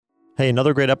Hey,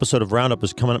 another great episode of Roundup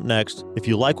is coming up next. If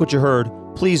you like what you heard,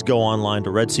 please go online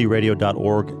to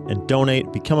redsearadio.org and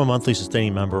donate, become a monthly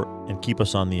sustaining member, and keep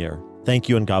us on the air. Thank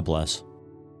you and God bless.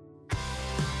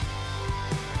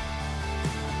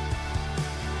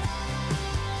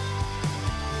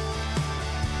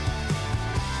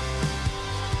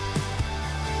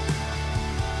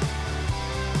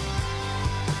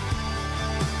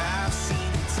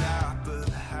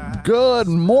 Good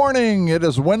morning. It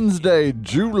is Wednesday,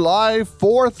 July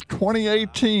 4th,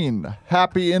 2018.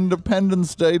 Happy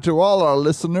Independence Day to all our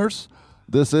listeners.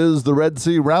 This is the Red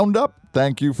Sea Roundup.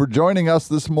 Thank you for joining us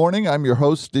this morning. I'm your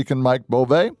host, Deacon Mike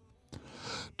Beauvais.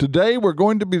 Today we're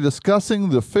going to be discussing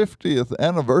the 50th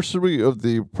anniversary of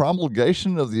the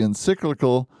promulgation of the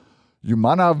encyclical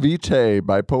Humanae Vitae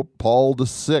by Pope Paul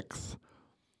VI.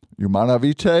 Humanae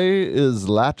Vitae is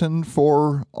Latin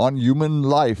for on human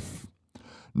life.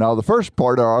 Now, the first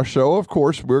part of our show, of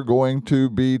course, we're going to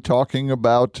be talking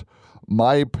about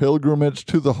my pilgrimage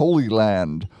to the Holy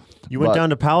Land. You went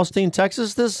down to Palestine,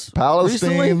 Texas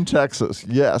recently? Texas,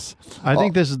 yes. I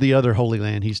think this is the other Holy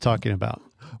Land he's talking about.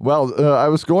 Well, I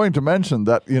was going to mention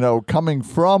that, coming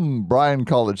from Bryan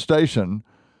College Station,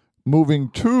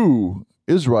 moving to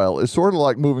Israel is sort of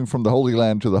like moving from the Holy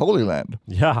Land to the Holy Land.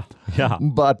 Yeah.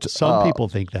 But some people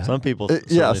think that. Some people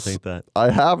certainly think that.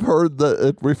 I have heard that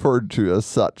it referred to as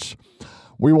such.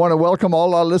 We want to welcome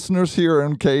all our listeners here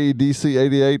in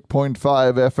KEDC 88.5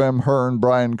 FM Hearn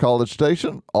Bryan College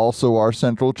Station. Also our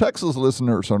Central Texas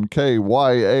listeners on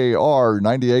KYAR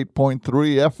 98.3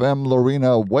 FM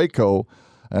Lorena Waco.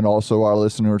 And also our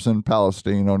listeners in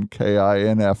Palestine on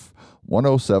KINF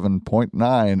 107.9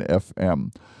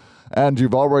 FM. And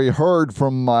you've already heard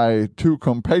from my two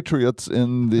compatriots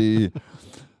in the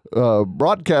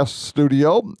broadcast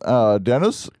studio,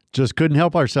 Dennis. Just couldn't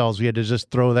help ourselves. We had to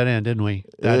just throw that in, didn't we?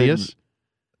 Thaddeus?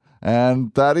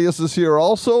 And Thaddeus is here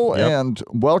also, Yep. And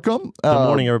welcome. Good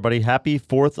morning, everybody. Happy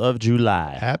 4th of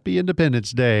July. Happy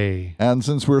Independence Day. And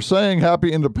since we're saying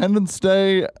Happy Independence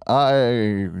Day,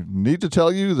 I need to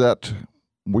tell you that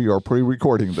we are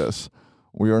pre-recording this.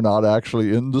 We are not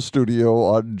actually in the studio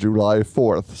on July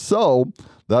 4th. So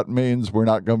that means we're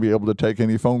not going to be able to take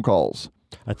any phone calls.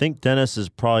 I think Dennis is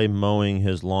probably mowing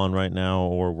his lawn right now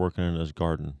or working in his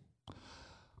garden.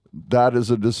 That is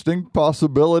a distinct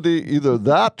possibility. Either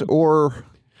that or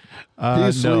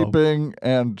he's sleeping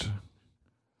and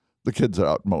the kids are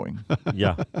out mowing.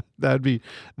 Yeah. That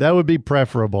would be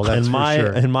preferable. That's for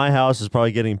sure. And my house is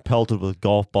probably getting pelted with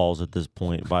golf balls at this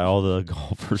point by all the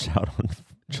golfers out on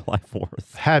July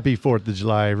 4th. Happy 4th of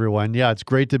July, everyone. Yeah, it's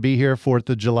great to be here, 4th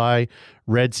of July,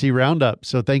 Red Sea Roundup.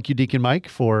 So thank you, Deacon Mike,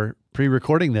 for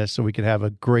pre-recording this so we could have a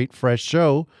great, fresh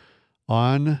show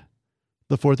on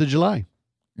the 4th of July.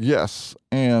 Yes,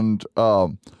 and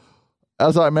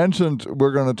as I mentioned,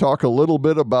 we're going to talk a little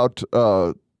bit about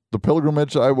the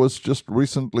pilgrimage I was just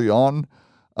recently on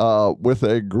with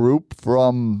a group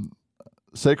from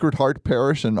Sacred Heart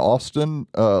Parish in Austin,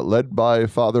 led by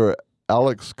Father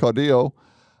Alex Caudillo.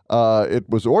 It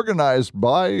was organized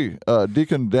by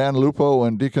Deacon Dan Lupo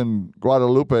and Deacon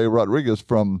Guadalupe Rodriguez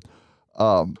from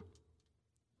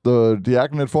the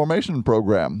Diaconate Formation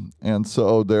Program. And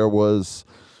so there was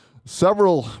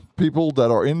several people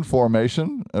that are in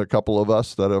formation, a couple of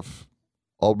us that have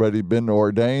already been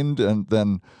ordained, and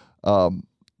then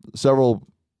several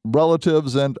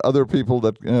relatives and other people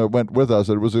that went with us.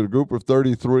 It was a group of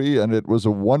 33, and it was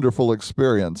a wonderful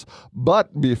experience.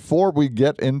 But before we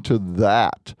get into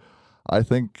that, I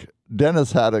think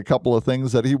Dennis had a couple of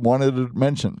things that he wanted to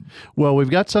mention. Well, we've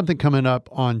got something coming up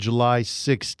on July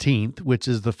 16th, which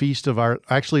is the feast of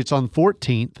actually it's on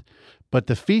 14th, but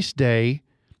the feast day,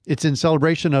 it's in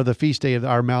celebration of the feast day of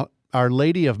Our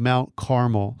Lady of Mount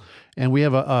Carmel. And we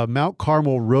have a Mount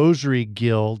Carmel Rosary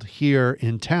Guild here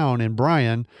in town in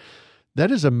Bryan. That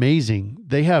is amazing.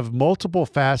 They have multiple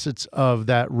facets of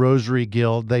that Rosary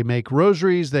Guild. They make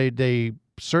rosaries. They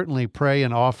certainly pray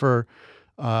and offer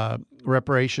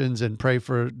reparations and pray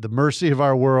for the mercy of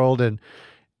our world. And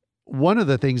one of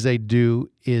the things they do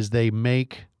is they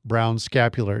make brown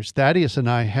scapulars. Thaddeus and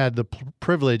I had the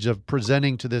privilege of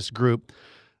presenting to this group,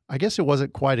 I guess it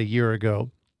wasn't quite a year ago,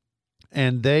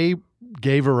 and they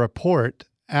gave a report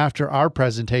after our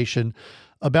presentation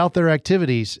about their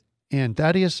activities. And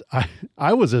Thaddeus,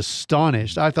 I was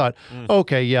astonished. I thought,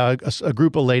 okay, yeah, a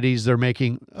group of ladies, they're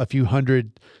making a few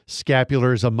hundred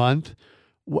scapulars a month.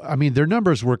 I mean, their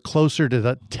numbers were closer to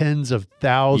the tens of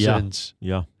thousands.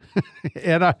 Yeah.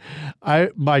 And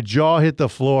my jaw hit the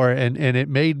floor, and it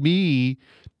made me,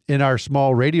 in our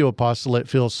small radio apostolate,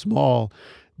 feel small,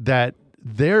 that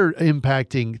they're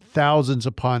impacting thousands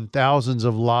upon thousands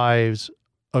of lives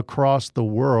across the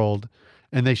world,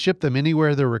 and they ship them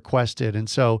anywhere they're requested. And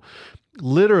so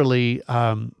literally,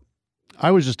 I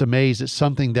was just amazed at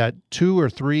something that 2 or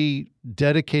 3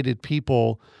 dedicated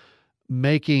people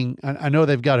making. I know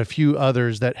they've got a few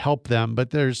others that help them, but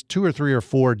there's 2 or 3 or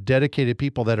 4 dedicated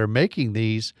people that are making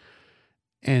these,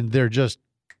 and they're just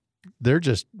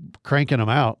cranking them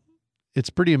out. It's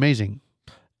pretty amazing.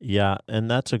 Yeah, and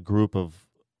that's a group of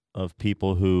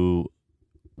people who,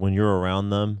 when you're around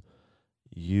them,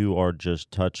 you are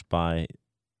just touched by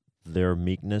their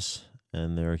meekness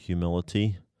and their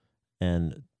humility,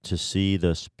 and to see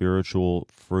the spiritual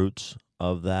fruits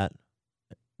of that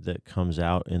comes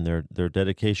out in their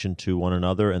dedication to one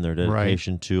another and their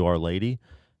dedication to Our Lady,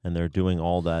 and they're doing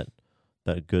all that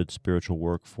good spiritual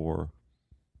work for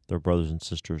their brothers and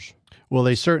sisters. Well,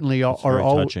 they certainly are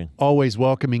always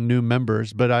welcoming new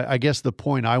members, but I guess the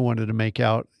point I wanted to make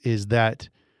out is that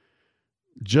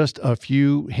just a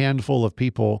few handful of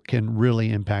people can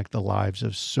really impact the lives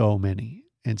of so many.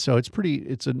 And so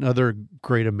it's another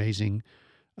great, amazing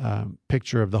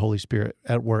picture of the Holy Spirit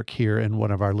at work here in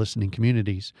one of our listening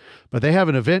communities. But they have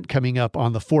an event coming up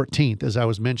on the 14th, as I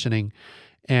was mentioning.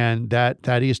 And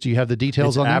Thaddeus, do you have the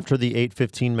details on that? After the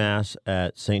 8:15 Mass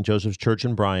at St. Joseph's Church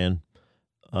in Bryan,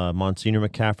 Monsignor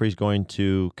McCaffrey is going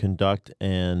to conduct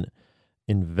an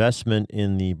investment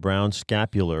in the brown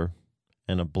scapular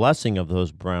and a blessing of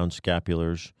those brown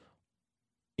scapulars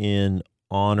in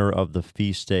honor of the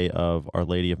feast day of Our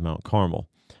Lady of Mount Carmel.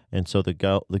 And so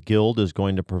the Guild is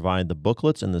going to provide the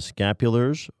booklets and the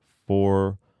scapulars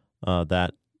for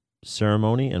that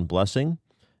ceremony and blessing,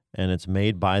 and it's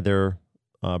made by their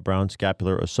Brown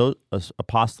Scapular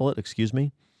Apostolate,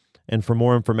 And for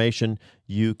more information,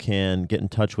 you can get in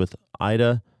touch with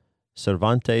Ida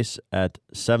Cervantes at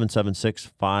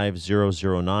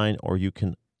 776-5009, or you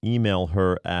can email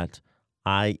her at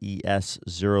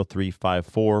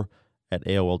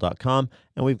ies0354@aol.com.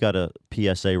 And we've got a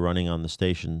PSA running on the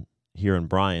station here in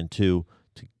Bryan, too,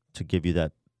 to give you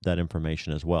that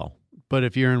information as well. But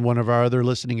if you're in one of our other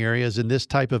listening areas and this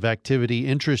type of activity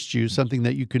interests you, something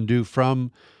that you can do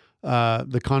from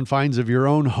the confines of your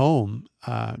own home,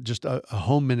 just a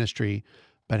home ministry,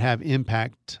 but have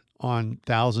impact on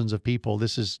thousands of people,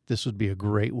 this would be a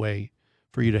great way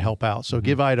for you to help out. So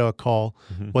give Ida a call.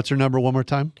 What's her number one more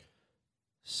time?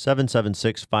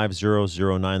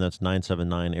 776-5009. That's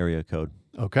 979 area code.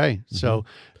 Okay. So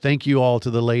thank you all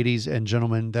to the ladies and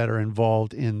gentlemen that are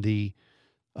involved in the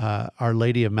Our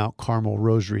Lady of Mount Carmel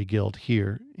Rosary Guild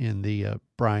here in the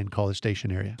Bryan College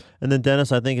Station area. And then,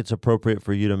 Dennis, I think it's appropriate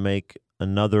for you to make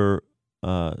another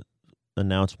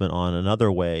announcement on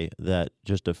another way that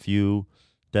just a few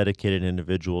dedicated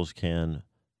individuals can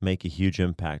make a huge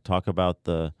impact. Talk about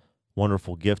the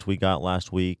wonderful gift we got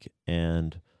last week,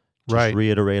 and just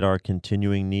reiterate our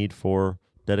continuing need for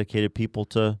dedicated people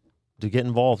to get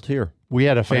involved here. We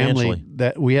had a family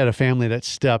that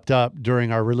stepped up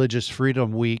during our Religious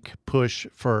Freedom Week push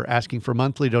for asking for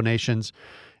monthly donations,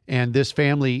 and this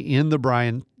family in the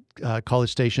Bryan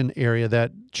College Station area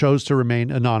that chose to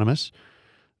remain anonymous,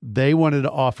 they wanted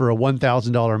to offer a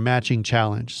 $1,000 matching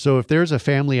challenge. So if there's a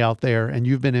family out there and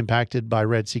you've been impacted by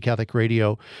Red Sea Catholic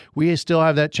Radio, we still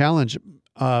have that challenge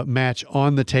match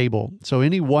on the table. So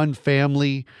any one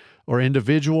family or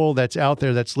individual that's out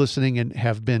there that's listening and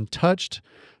have been touched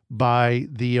by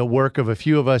the work of a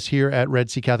few of us here at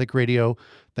Red Sea Catholic Radio,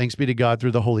 thanks be to God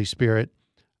through the Holy Spirit,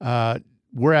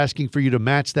 we're asking for you to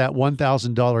match that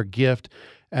 $1,000 gift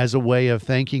as a way of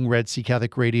thanking Red Sea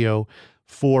Catholic Radio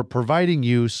for providing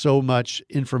you so much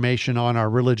information on our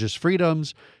religious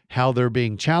freedoms, how they're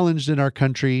being challenged in our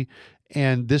country.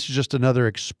 And this is just another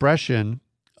expression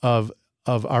of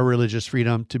our religious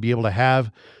freedom to be able to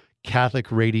have Catholic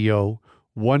radio,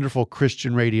 wonderful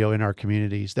Christian radio in our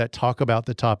communities that talk about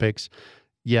the topics,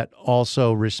 yet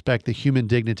also respect the human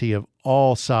dignity of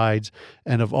all sides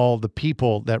and of all the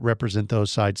people that represent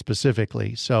those sides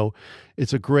specifically. So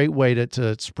it's a great way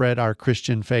to spread our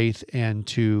Christian faith and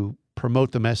to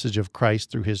promote the message of Christ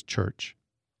through his church.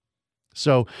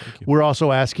 So we're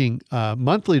also asking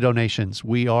monthly donations.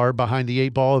 We are behind the 8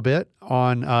 ball a bit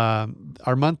on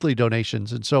our monthly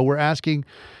donations. And so we're asking,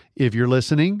 if you're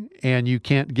listening and you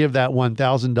can't give that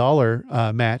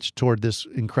 $1,000 match toward this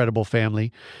incredible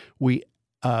family,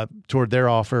 toward their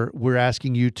offer, we're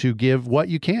asking you to give what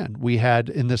you can. We had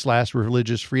in this last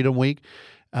Religious Freedom Week,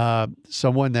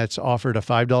 someone that's offered a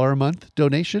 $5 a month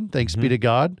donation, thanks be to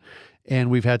God.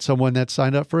 And we've had someone that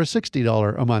signed up for a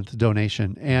 $60 a month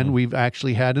donation. And we've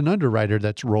actually had an underwriter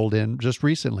that's rolled in just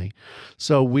recently.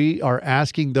 So we are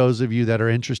asking those of you that are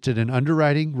interested in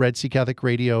underwriting Red Sea Catholic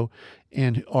Radio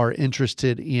and are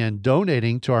interested in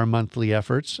donating to our monthly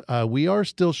efforts. We are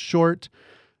still short.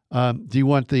 Do you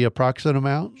want the approximate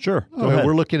amount? Sure. Go ahead.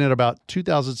 We're looking at about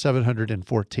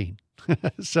 2,714.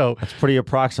 So That's pretty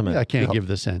approximate. I can't give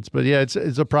the cents, but yeah,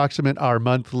 it's approximate our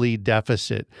monthly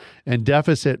deficit. And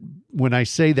deficit, when I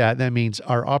say that, that means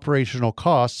our operational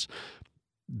costs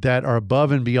that are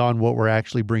above and beyond what we're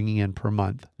actually bringing in per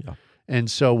month. Yeah. And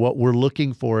so what we're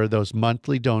looking for are those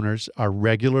monthly donors, our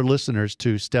regular listeners,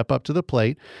 to step up to the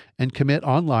plate and commit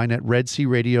online at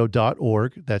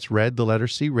redcradio.org. That's red, the letter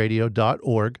C,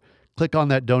 radio.org. Click on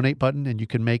that donate button and you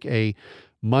can make a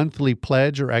monthly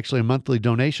pledge, or actually a monthly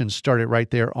donation. Start it right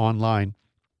there online,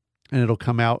 and it'll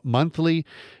come out monthly,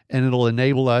 and it'll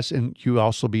enable us. And you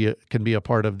also can be a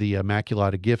part of the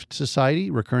Immaculata Gift Society,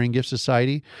 Recurring Gift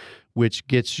Society, which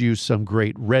gets you some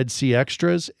great Red Sea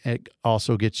extras. It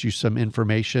also gets you some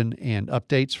information and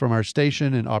updates from our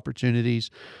station and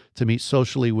opportunities to meet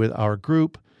socially with our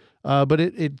group. But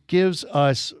it gives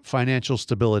us financial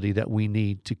stability that we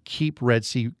need to keep Red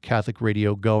Sea Catholic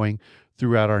Radio going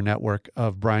throughout our network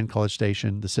of Bryan College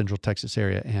Station, the Central Texas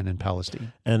area, and in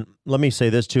Palestine. And let me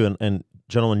say this too, and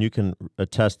gentlemen, you can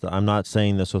attest that I'm not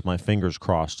saying this with my fingers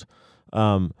crossed.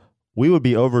 We would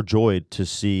be overjoyed to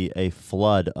see a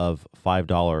flood of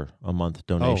 $5 a month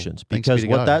donations, because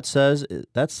what that says,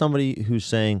 that's somebody who's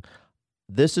saying,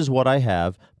 this is what I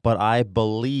have, but I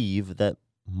believe that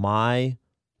my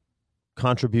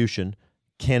contribution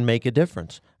can make a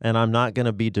difference, and I'm not going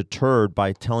to be deterred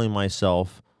by telling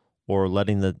myself or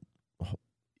letting the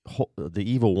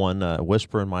evil one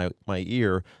whisper in my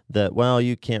ear that, well,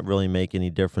 you can't really make any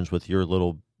difference with your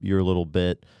little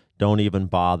bit. Don't even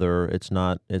bother. It's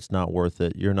not worth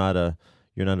it. You're not a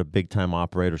big time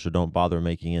operator, so don't bother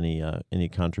making any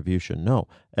contribution. No,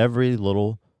 every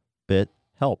little bit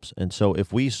helps. And so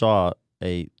if we saw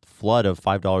a flood of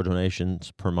 $5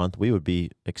 donations per month, we would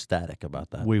be ecstatic about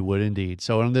that. We would indeed.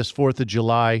 So on this 4th of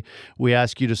July, we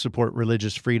ask you to support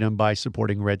religious freedom by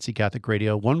supporting Red Sea Catholic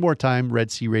Radio. One more time,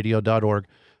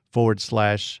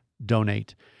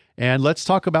 redcradio.org/donate. And let's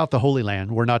talk about the Holy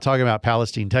Land. We're not talking about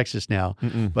Palestine, Texas now,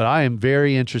 but I am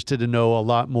very interested to know a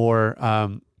lot more,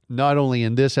 not only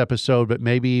in this episode, but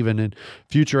maybe even in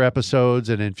future episodes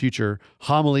and in future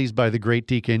homilies by the great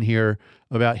deacon here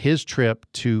about his trip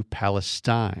to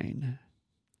Palestine.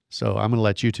 So I'm going to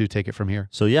let you two take it from here.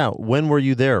 So yeah, when were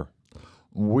you there?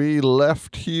 We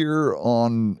left here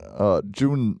on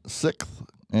June 6th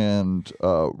and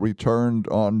returned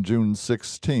on June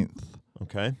 16th.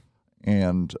 Okay.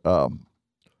 And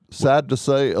sad to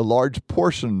say, a large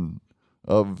portion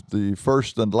of the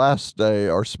first and last day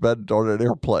are spent on an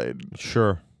airplane.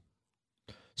 Sure.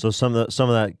 So some of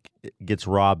that gets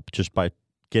robbed just by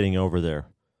getting over there.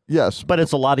 Yes. But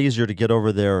it's a lot easier to get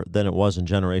over there than it was in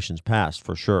generations past,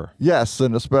 for sure. Yes,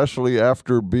 and especially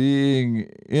after being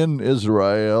in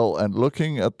Israel and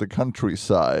looking at the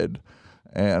countryside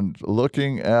and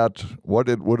looking at what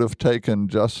it would have taken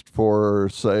just for,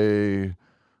 say,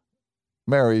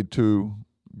 Mary to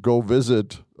go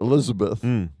visit Elizabeth.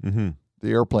 The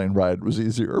airplane ride was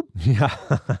easier. Yeah.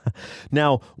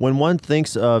 Now, when one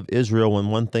thinks of Israel, when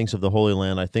one thinks of the Holy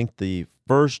Land, I think the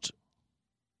first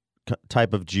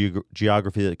type of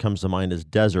geography that comes to mind is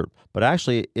desert. But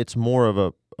actually, it's more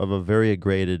of a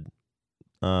variegated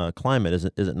climate, is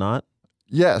it not?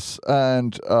 Yes,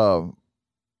 and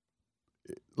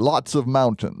lots of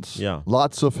mountains. Yeah.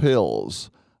 Lots of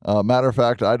hills. Matter of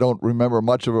fact, I don't remember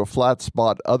much of a flat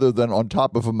spot other than on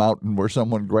top of a mountain where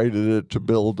someone graded it to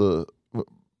build a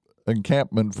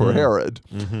encampment for Herod.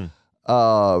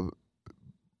 And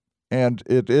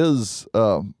it is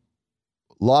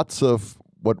lots of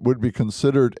what would be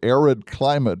considered arid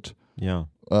climate,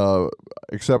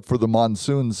 except for the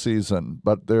monsoon season.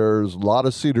 But there's a lot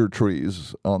of cedar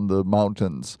trees on the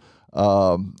mountains,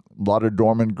 a lot of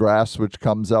dormant grass which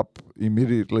comes up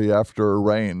immediately after a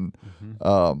rain.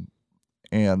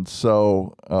 And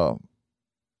so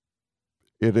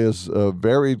it is a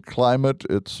varied climate.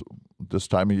 It's this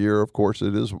time of year, of course,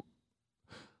 it is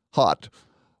hot.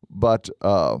 But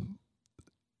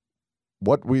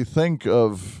what we think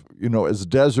of, as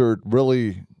desert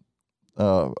really,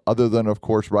 other than, of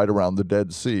course, right around the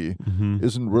Dead Sea,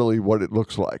 isn't really what it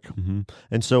looks like.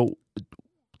 And so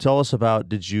tell us about,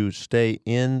 did you stay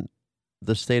in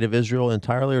the state of Israel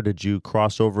entirely, or did you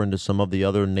cross over into some of the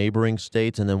other neighboring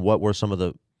states? And then what were some of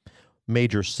the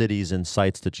major cities and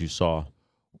sites that you saw?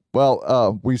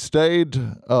 Well, we stayed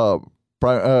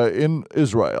In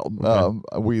Israel.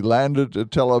 Okay. We landed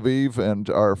at Tel Aviv, and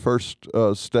our first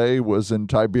stay was in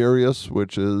Tiberias,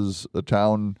 which is a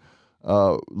town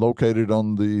located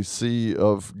on the Sea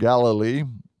of Galilee,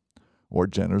 or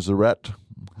Gennesaret,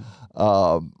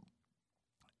 or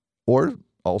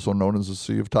also known as the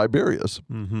Sea of Tiberias.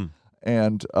 Mm-hmm.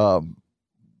 And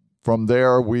from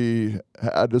there, we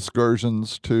had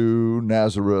excursions to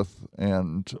Nazareth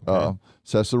and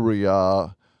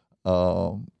Caesarea,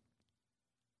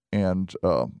 and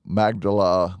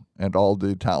Magdala, and all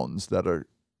the towns that are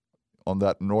on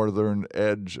that northern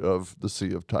edge of the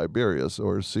Sea of Tiberias,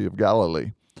 or Sea of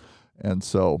Galilee. And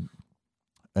so,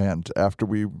 and after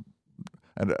we,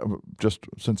 and just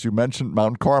since you mentioned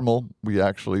Mount Carmel, we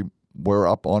actually were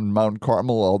up on Mount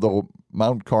Carmel, although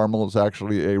Mount Carmel is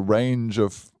actually a range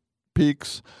of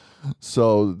peaks.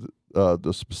 So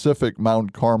the specific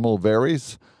Mount Carmel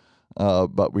varies,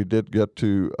 but we did get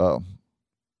to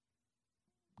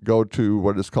go to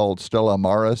what is called Stella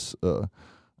Maris,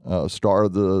 Star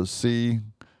of the Sea,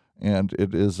 and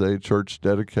it is a church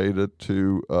dedicated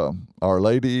to Our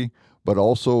Lady, but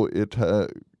also it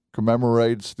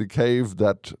commemorates the cave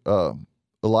that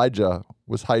Elijah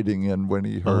was hiding in when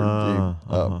he heard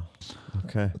the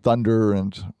thunder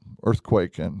and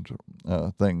earthquake and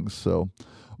things. So,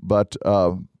 but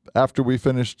after we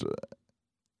finished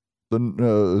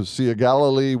the Sea of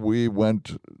Galilee, we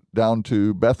went down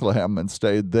to Bethlehem and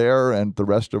stayed there, and the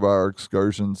rest of our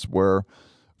excursions were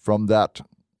from that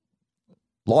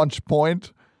launch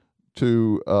point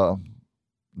to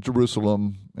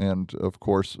Jerusalem, and of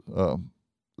course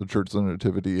the Church of the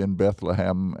Nativity in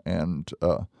Bethlehem, and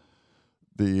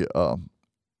the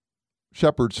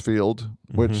Shepherd's Field,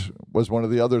 which was one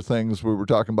of the other things we were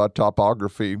talking about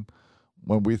topography.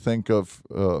 When we think of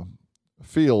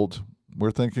field,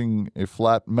 we're thinking a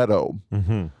flat meadow.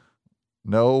 Mm-hmm.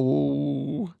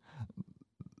 No,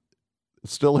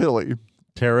 it's still hilly.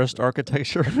 Terraced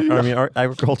architecture? I mean,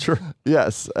 agriculture?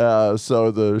 Yes.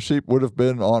 So the sheep would have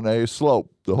been on a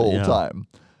slope the whole time.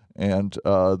 And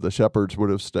the shepherds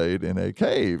would have stayed in a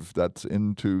cave that's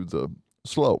into the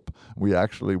slope. We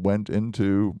actually went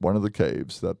into one of the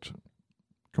caves that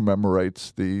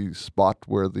commemorates the spot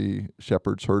where the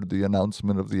shepherds heard the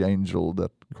announcement of the angel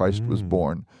that Christ was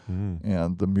born.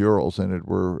 And the murals in it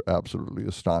were absolutely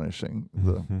astonishing.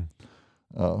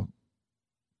 The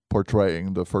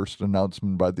portraying the first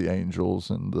announcement by the angels,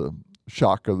 and the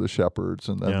shock of the shepherds,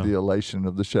 and then the elation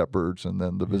of the shepherds, and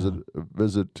then the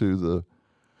visit to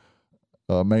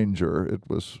the manger. It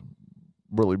was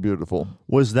really beautiful.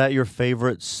 Was that your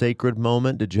favorite sacred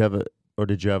moment? Did you have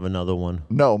another one?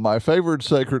 No, my favorite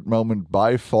sacred moment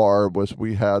by far was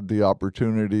we had the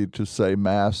opportunity to say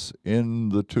Mass in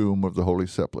the tomb of the Holy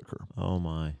Sepulchre. Oh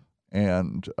my!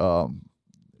 And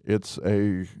it's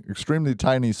a extremely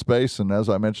tiny space, and as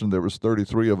I mentioned, there was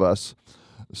 33 of us.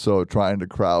 So trying to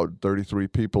crowd 33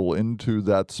 people into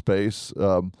that space.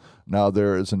 Now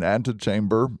there is an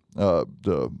antechamber,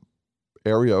 the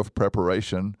area of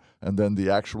preparation, and then the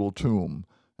actual tomb.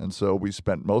 And so we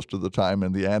spent most of the time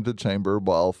in the antechamber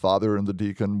while Father and the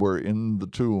deacon were in the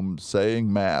tomb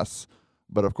saying Mass.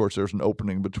 But of course, there's an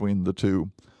opening between the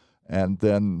two. And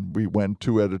then we went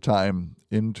two at a time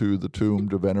into the tomb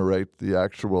to venerate the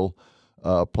actual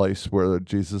place where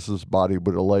Jesus' body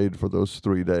would have laid for those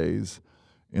 3 days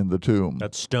in the tomb.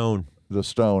 That stone. The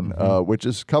stone, which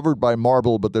is covered by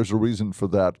marble, but there's a reason for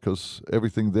that, because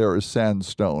everything there is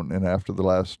sandstone, and after the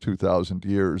last 2,000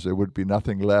 years, there would be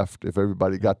nothing left if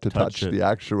everybody got to touch the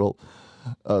actual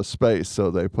space. So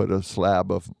they put a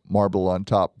slab of marble on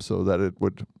top so that it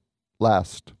would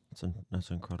last.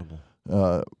 That's incredible.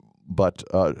 But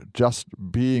just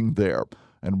being there,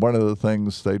 and one of the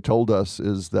things they told us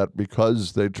is that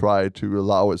because they try to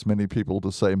allow as many people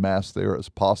to say Mass there as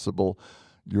possible,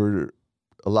 you're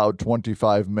allowed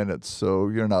 25 minutes, so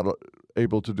you're not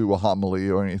able to do a homily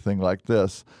or anything like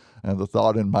this. And the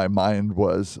thought in my mind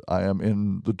was, I am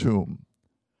in the tomb.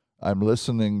 I'm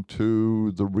listening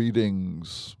to the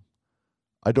readings.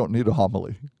 I don't need a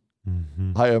homily.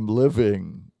 I am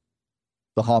living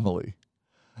the homily.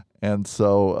 And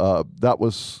so that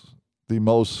was the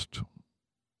most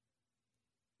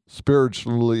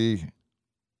spiritually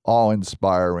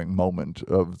awe-inspiring moment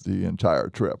of the entire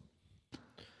trip.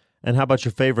 And how about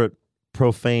your favorite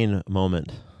profane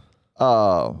moment?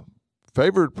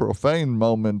 Favorite profane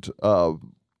moment, I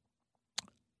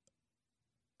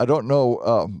don't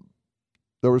know.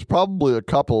 There was probably a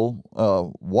couple.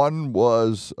 One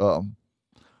was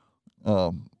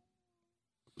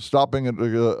stopping at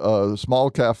a small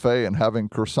cafe and having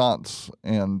croissants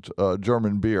and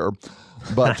German beer.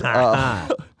 But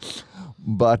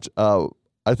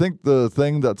I think the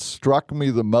thing that struck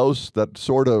me the most, that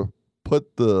sort of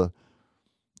put the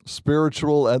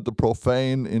spiritual and the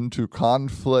profane into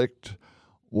conflict,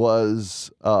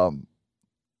 was the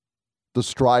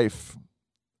strife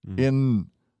in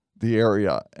the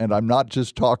area. And I'm not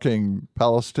just talking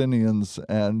Palestinians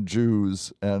and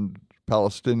Jews and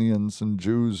Palestinians and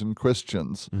Jews and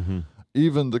Christians. Mm-hmm.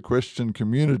 Even the Christian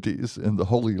communities in the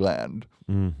Holy Land.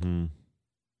 Mm-hmm.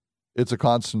 It's a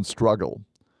constant struggle.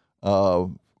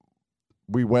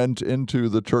 We went into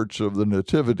the Church of the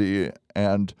Nativity,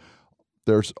 and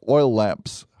there's oil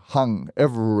lamps hung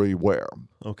everywhere.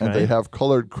 Okay. And they have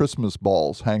colored Christmas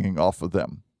balls hanging off of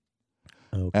them.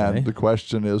 Okay. And the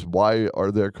question is, why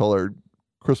are there colored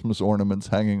Christmas ornaments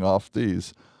hanging off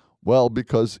these? Well,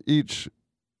 because each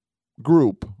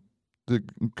group, the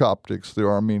Coptics, the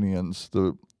Armenians,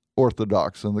 the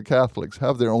Orthodox, and the Catholics,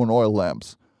 have their own oil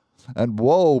lamps. And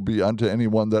woe be unto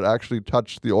anyone that actually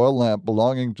touched the oil lamp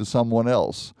belonging to someone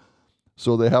else.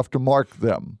 So they have to mark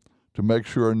them to make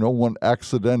sure no one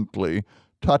accidentally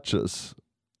touches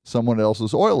someone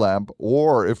else's oil lamp,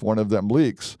 or if one of them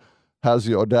leaks, has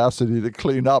the audacity to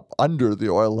clean up under the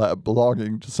oil lamp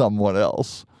belonging to someone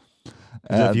else.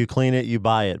 And if you clean it, you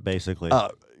buy it, basically.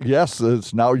 Yes,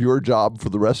 it's now your job for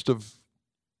the rest of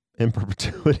in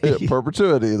perpetuity.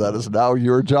 Perpetuity. That is now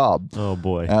your job. Oh,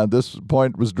 boy. And this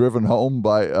point was driven home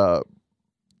by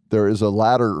there is a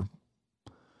ladder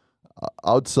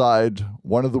outside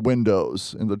one of the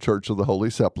windows in the Church of the Holy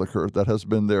Sepulchre that has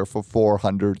been there for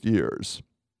 400 years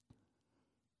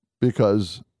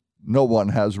because no one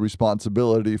has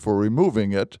responsibility for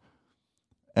removing it,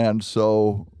 and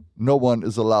so no one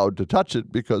is allowed to touch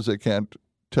it because they can't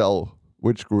tell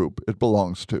which group it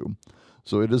belongs to.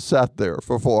 So it has sat there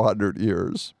for 400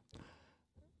 years.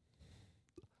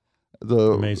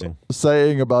 The Amazing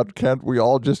saying about can't we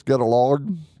all just get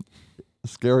along? The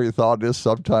scary thought is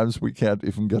sometimes we can't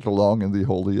even get along in the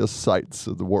holiest sites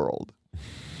of the world.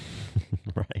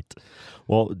 Right.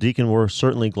 Well, Deacon, we're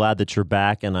certainly glad that you're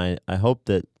back, and I hope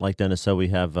that, like Dennis said, we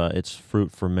have its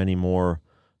fruit for many more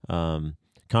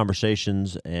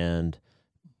conversations and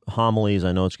homilies.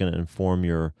 I know it's going to inform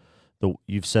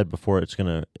you've said before, it's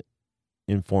going to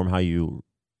inform how you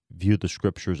view the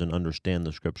Scriptures and understand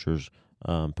the Scriptures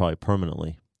probably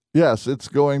permanently. Yes, it's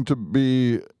going to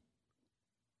be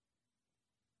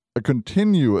a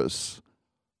continuous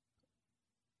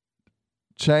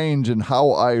change in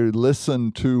how I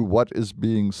listen to what is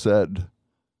being said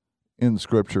in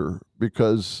Scripture,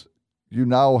 because you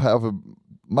now have a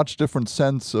much different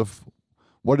sense of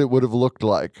what it would have looked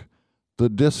like, the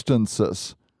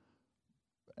distances,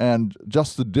 and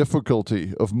just the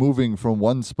difficulty of moving from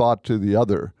one spot to the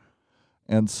other.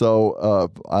 And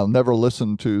so I'll never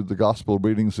listen to the gospel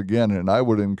readings again, and I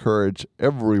would encourage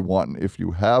everyone, if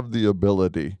you have the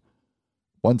ability,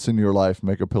 once in your life,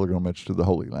 make a pilgrimage to the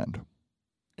Holy Land.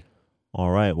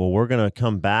 All right. Well, we're going to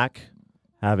come back,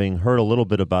 having heard a little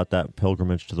bit about that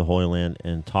pilgrimage to the Holy Land,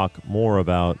 and talk more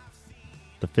about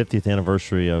the 50th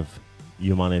anniversary of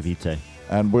Humanae Vitae.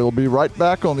 And we'll be right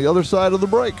back on the other side of the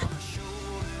break.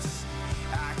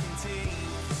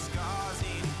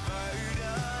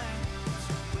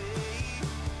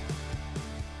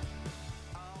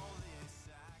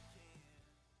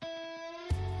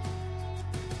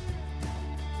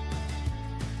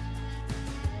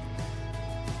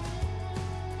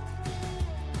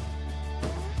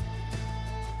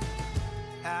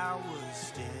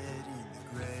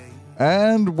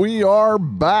 And we are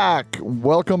back.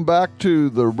 Welcome back to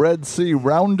the Red Sea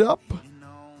Roundup.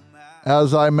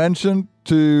 As I mentioned,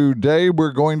 today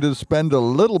we're going to spend a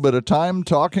little bit of time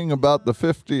talking about the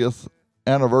 50th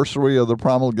anniversary of the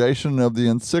promulgation of the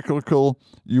encyclical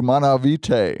Humanae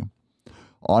Vitae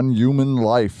on human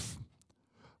life.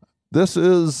 This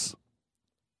is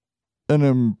an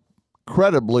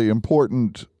incredibly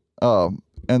important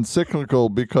encyclical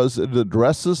because it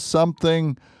addresses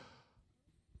something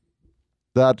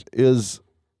that is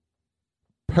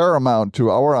paramount to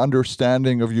our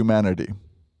understanding of humanity.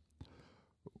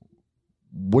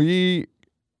 We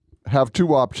have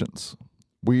two options.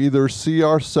 We either see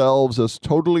ourselves as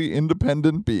totally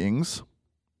independent beings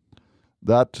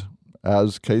that,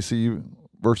 as Casey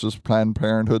versus Planned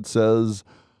Parenthood says,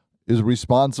 is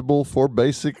responsible for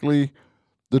basically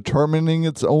determining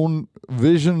its own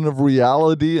vision of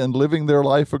reality and living their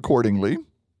life accordingly,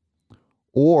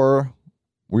 or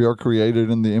we are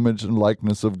created in the image and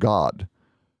likeness of God,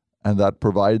 and that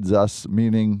provides us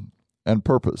meaning and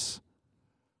purpose.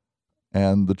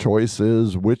 And the choice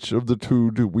is, which of the two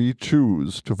do we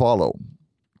choose to follow?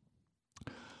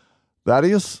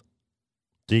 Thaddeus?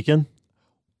 Deacon?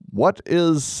 what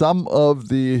is some of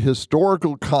the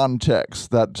historical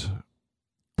context that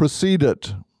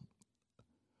preceded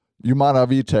Humanae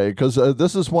Vitae? Because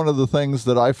this is one of the things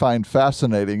that I find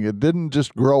fascinating. It didn't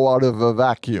just grow out of a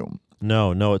vacuum.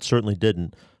 No, it certainly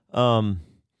didn't.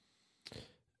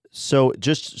 So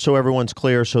just so everyone's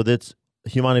clear, so that's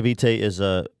Humanae Vitae is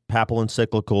a papal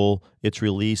encyclical. It's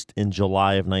released in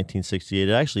July of 1968.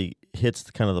 It actually hits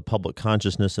kind of the public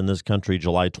consciousness in this country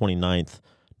July 29th,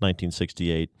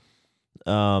 1968.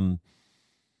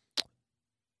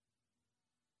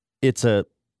 It's a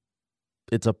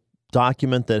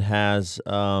document that has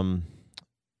a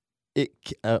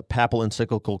papal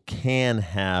encyclical can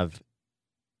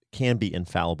be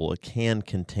infallible. It can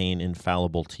contain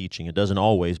infallible teaching. It doesn't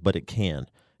always, but it can.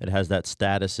 It has that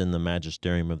status in the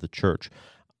magisterium of the church.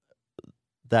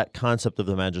 That concept of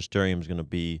the magisterium is going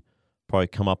to probably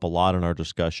come up a lot in our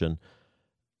discussion.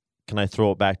 Can I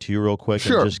throw it back to you real quick?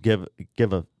 Sure. And just give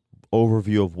a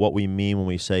overview of what we mean when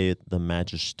we say the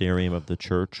magisterium of the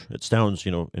church? It sounds,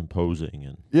 imposing.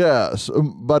 And Yes,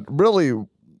 but really,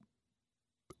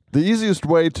 the easiest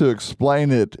way to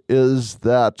explain it is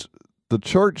that the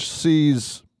church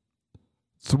sees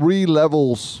three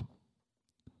levels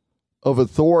of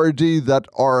authority that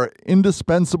are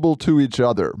indispensable to each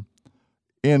other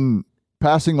in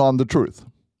passing on the truth.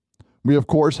 We, of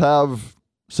course, have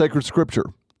sacred scripture,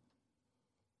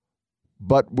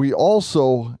 but we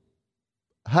also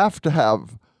have to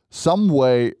have some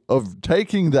way of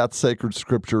taking that sacred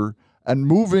scripture and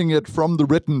moving it from the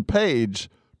written page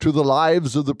to the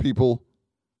lives of the people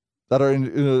that are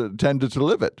intended to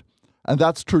live it. And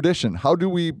that's tradition. How do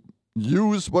we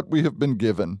use what we have been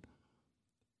given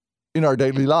in our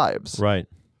daily lives? right.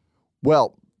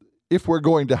 Well, if we're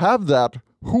going to have that,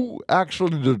 who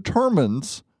actually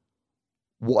determines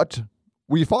what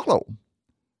we follow?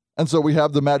 And so we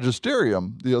have the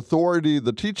magisterium, the authority,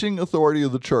 the teaching authority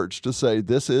of the church to say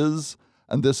this is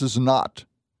and this is not.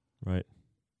 Right.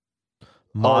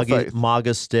 Our faith.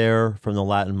 Magister, from the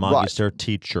Latin magister,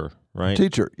 teacher, right?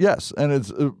 Teacher, yes.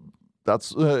 And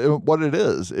that's what it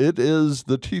is. It is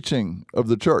the teaching of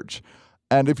the church.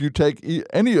 And if you take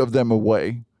any of them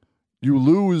away, you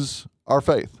lose our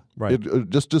faith. Right. It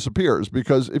just disappears,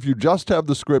 because if you just have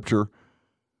the scripture,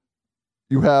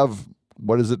 you have,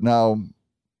 what is it now,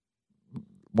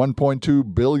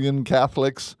 1.2 billion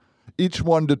Catholics, each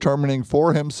one determining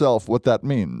for himself what that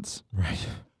means. Right.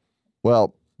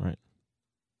 Well, Right.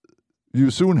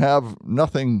 you soon have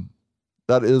nothing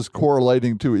that is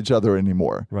correlating to each other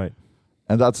anymore. Right.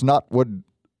 And that's not what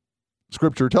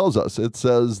Scripture tells us. It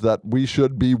says that we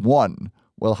should be one.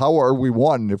 Well, how are we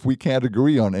one if we can't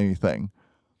agree on anything?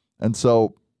 And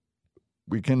so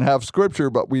we can have Scripture,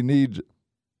 but we need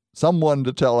someone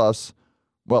to tell us,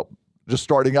 well, just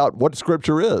starting out, what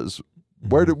Scripture is.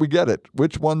 Where did we get it?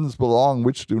 Which ones belong,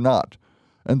 which do not?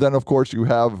 And then, of course, you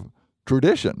have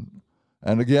tradition.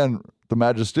 And again, the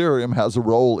magisterium has a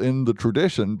role in the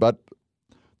tradition, but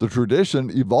the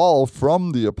tradition evolved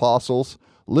from the apostles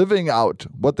living out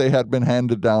what they had been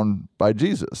handed down by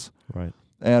Jesus. Right.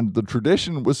 And the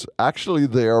tradition was actually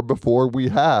there before we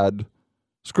had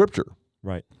Scripture.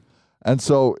 Right. And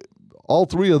so all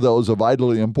three of those are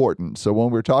vitally important. So when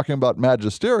we're talking about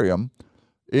magisterium,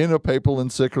 in a papal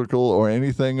encyclical or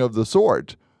anything of the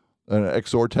sort, an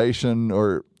exhortation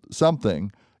or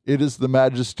something, it is the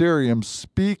magisterium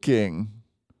speaking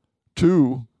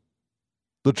to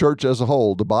the church as a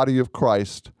whole, the body of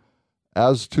Christ,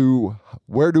 as to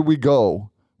where do we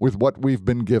go with what we've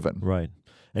been given. Right.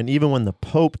 And even when the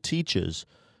Pope teaches,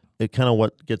 it kind of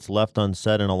what gets left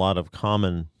unsaid in a lot of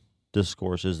common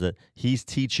discourse is that he's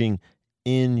teaching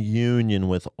in union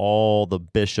with all the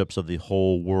bishops of the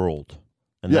whole world.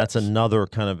 And Yes. that's another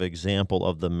kind of example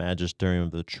of the magisterium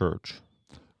of the church.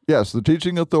 Yes, the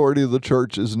teaching authority of the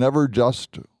church is never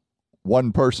just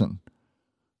one person.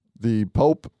 The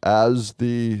Pope, as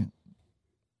the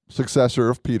successor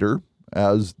of Peter,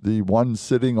 as the one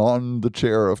sitting on the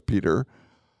chair of Peter,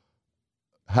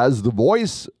 has the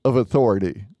voice of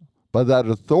authority, but that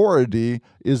authority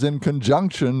is in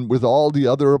conjunction with all the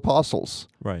other apostles.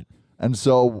 Right. And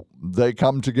so they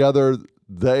come together,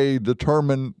 they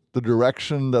determine the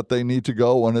direction that they need to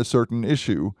go on a certain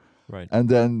issue, Right. and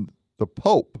then the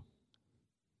Pope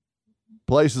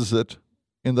places it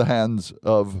in the hands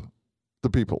of the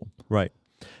people. Right.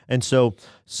 And so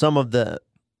some of the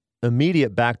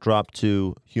immediate backdrop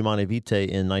to Humanae Vitae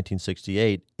in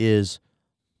 1968 is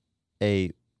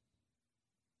a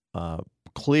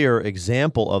clear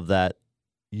example of that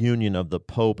union of the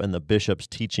Pope and the bishops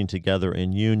teaching together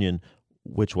in union,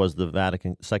 which was the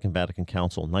Second Vatican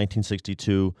Council, 1962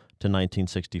 to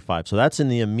 1965. So that's in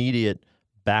the immediate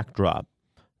backdrop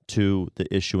to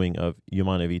the issuing of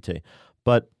Humanae Vitae.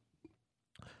 But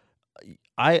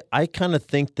I kind of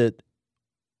think that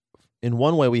in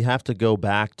one way we have to go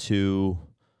back to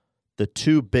the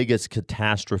two biggest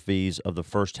catastrophes of the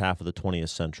first half of the 20th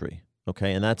century,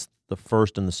 okay? And that's the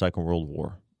First and the Second World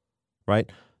War, right?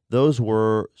 Those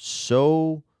were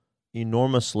so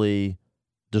enormously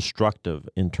destructive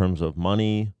in terms of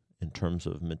money, in terms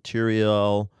of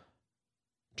material,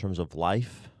 in terms of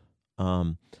life.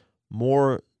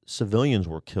 More civilians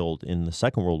were killed in the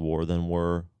Second World War than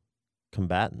were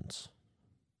combatants.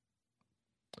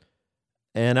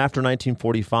 And after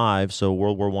 1945, so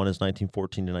World War I is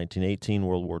 1914 to 1918,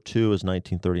 World War II is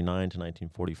 1939 to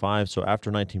 1945. So after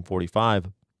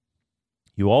 1945,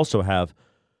 you also have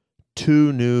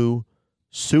two new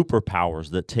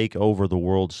superpowers that take over the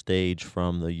world stage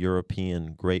from the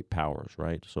European great powers,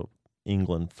 right? So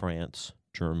England, France,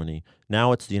 Germany.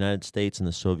 Now it's the United States and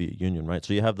the Soviet Union, right?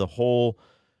 So you have the whole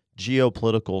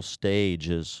geopolitical stage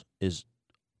is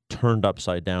turned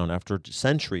upside down after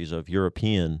centuries of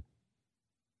European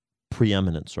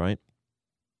preeminence, right?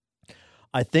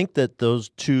 I think that those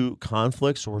two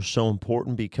conflicts were so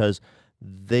important because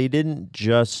they didn't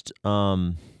just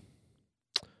cause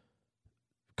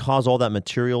all that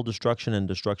material destruction and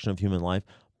destruction of human life,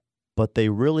 but they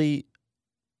really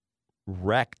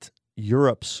wrecked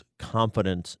Europe's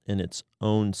confidence in its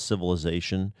own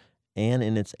civilization and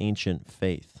in its ancient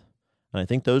faith. And I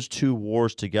think those two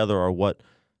wars together are what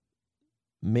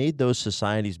made those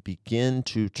societies begin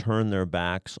to turn their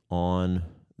backs on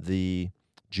the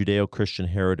Judeo-Christian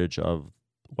heritage of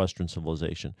Western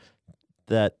civilization.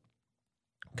 That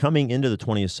coming into the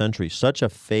 20th century, such a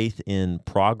faith in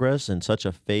progress and such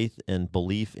a faith and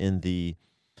belief in the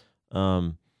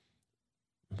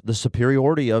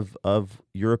superiority of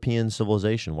European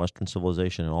civilization, Western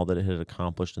civilization, and all that it had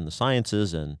accomplished in the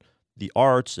sciences and the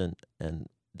arts and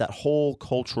that whole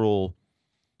cultural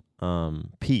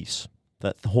piece.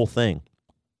 That the whole thing.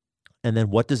 And then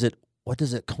what does it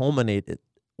culminate?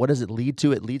 What does it lead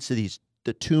to? It leads to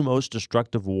the two most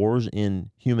destructive wars in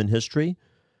human history.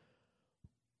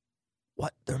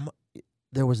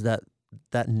 There was that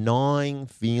gnawing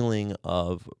feeling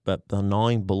of the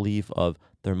gnawing belief of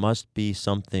there must be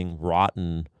something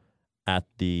rotten at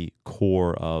the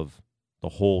core of the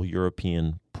whole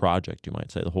European project, you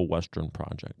might say, the whole Western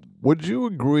project. Would you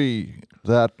agree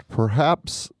that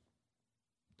perhaps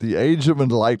the Age of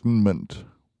Enlightenment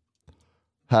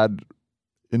had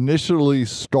initially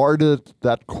started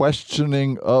that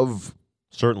questioning of...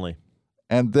 Certainly.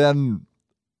 And then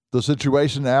the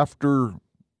situation after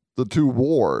the two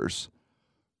wars,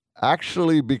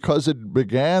 actually, because it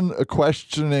began a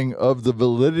questioning of the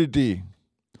validity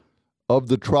of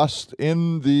the trust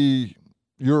in the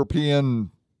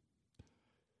European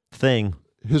thing,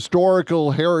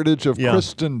 historical heritage of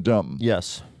Christendom.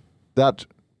 Yes. That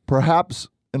perhaps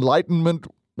Enlightenment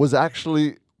was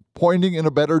actually pointing in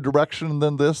a better direction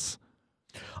than this?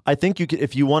 I think you could,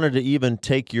 if you wanted to even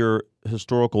take your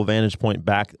historical vantage point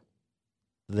back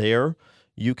there,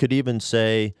 you could even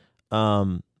say,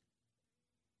 okay,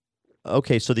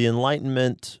 so the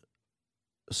Enlightenment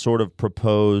sort of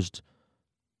proposed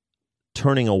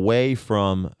turning away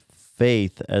from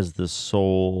faith as the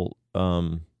sole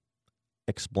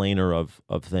explainer of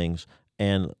things,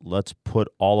 and let's put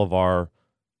all of our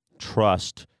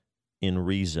trust in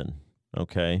reason,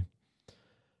 okay?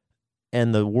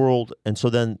 And the world, and so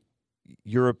then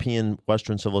European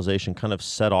Western civilization kind of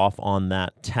set off on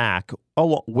that tack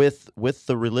with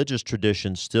the religious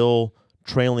tradition still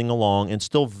trailing along and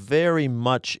still very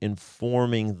much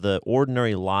informing the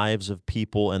ordinary lives of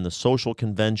people and the social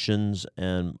conventions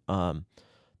and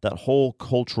that whole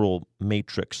cultural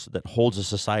matrix that holds a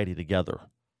society together.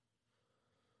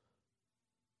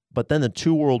 But then the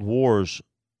two world wars,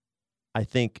 I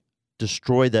think,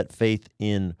 destroyed that faith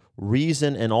in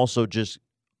reason and also just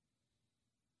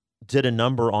did a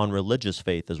number on religious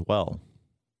faith as well.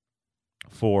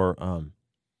 For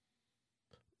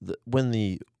when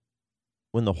the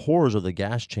horrors of the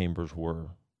gas chambers were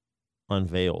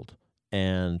unveiled,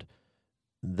 and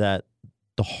that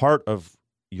the heart of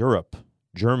Europe,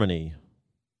 Germany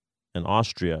and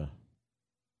Austria,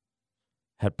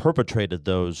 had perpetrated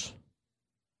those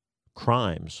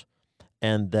crimes,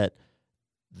 and that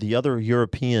the other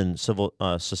European civil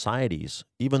societies,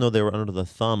 even though they were under the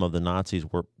thumb of the Nazis,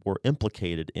 were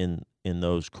implicated in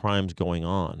those crimes going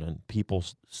on, and people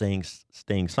staying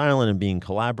silent and being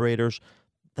collaborators.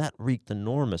 That wreaked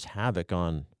enormous havoc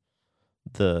on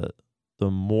the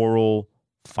moral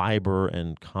fiber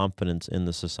and confidence in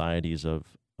the societies of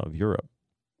Europe.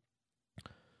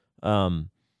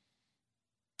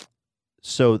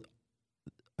 So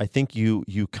I think you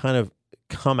kind of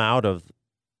come out of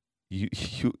you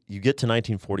get to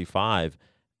 1945,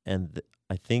 and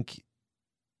I think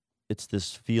it's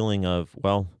this feeling of,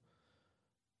 well,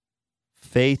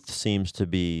 faith seems to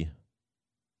be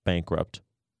bankrupt.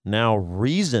 Now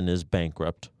reason is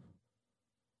bankrupt.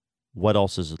 What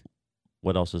else is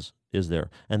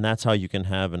there? And that's how you can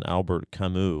have an Albert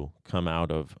Camus come out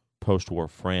of post-war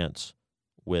France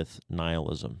with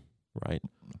nihilism, right?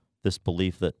 This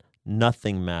belief that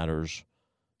nothing matters.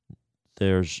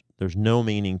 There's no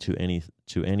meaning to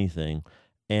anything,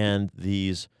 and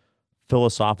these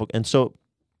philosophical. And so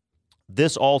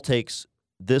this all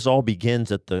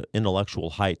begins at the intellectual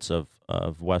heights of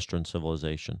Western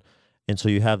civilization. And so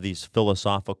you have these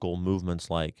philosophical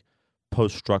movements like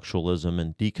post-structuralism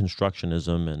and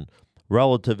deconstructionism and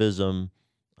relativism,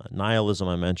 nihilism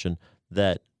I mentioned,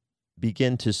 that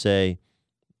begin to say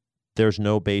there's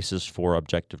no basis for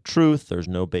objective truth, there's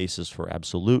no basis for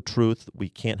absolute truth. We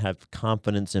can't have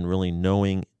confidence in really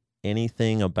knowing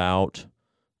anything about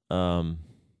the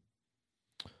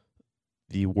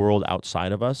world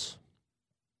outside of us.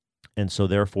 And so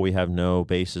therefore we have no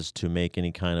basis to make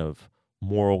any kind of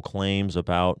moral claims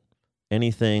about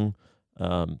anything,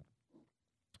 and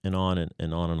on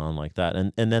and on like that.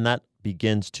 And then that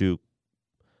begins to,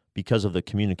 because of the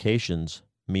communications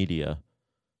media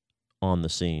on the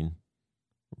scene,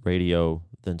 radio,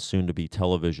 then soon to be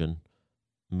television,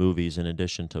 movies, in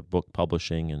addition to book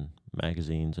publishing and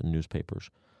magazines and newspapers.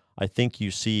 I think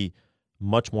you see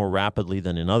much more rapidly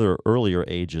than in other earlier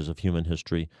ages of human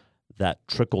history that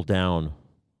trickle down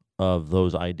of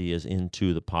those ideas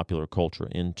into the popular culture,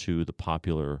 into the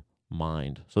popular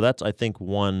mind. So that's, I think,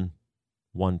 one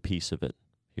piece of it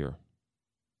here.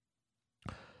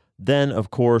 Then,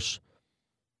 of course,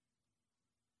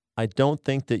 I don't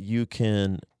think that you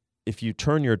can, if you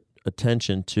turn your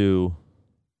attention to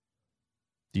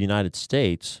the United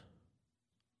States,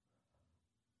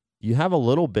 you have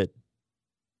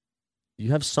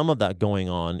some of that going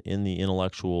on in the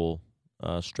intellectual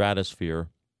stratosphere,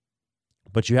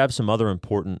 but you have some other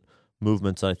important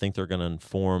movements that I think they're going to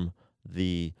inform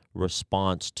the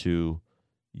response to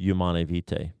Humanae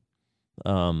Vitae.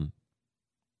 One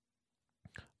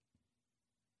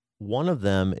of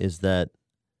them is that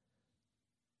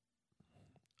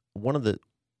one of the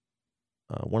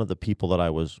people that I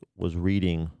was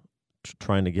reading,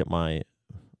 trying to get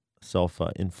myself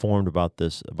informed about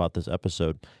this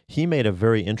episode, he made a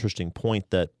very interesting point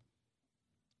that,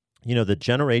 you know, the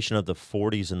generation of the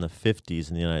 40s and the 50s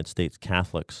in the United States,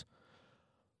 Catholics,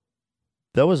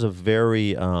 that was a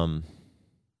very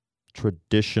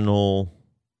traditional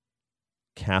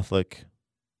Catholic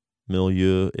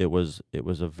milieu. It was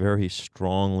a very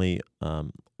strongly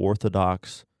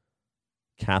Orthodox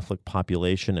Catholic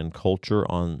population and culture,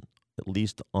 on at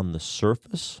least on the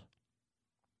surface.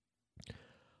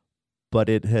 But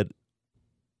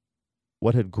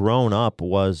what had grown up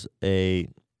was the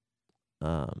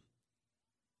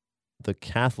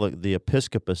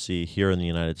episcopacy here in the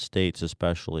United States,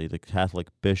 especially the Catholic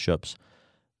bishops,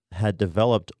 had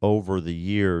developed over the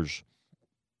years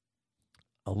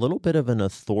a little bit of an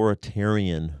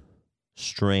authoritarian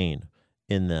strain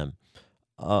in them,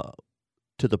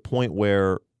 to the point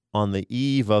where on the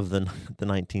eve of the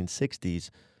 1960s,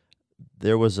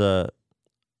 there was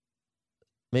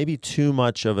maybe too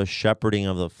much of a shepherding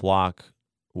of the flock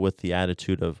with the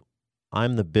attitude of,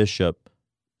 I'm the bishop,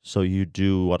 so you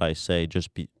do what I say just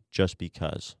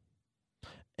because.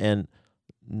 And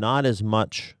not as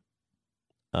much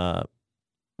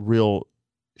real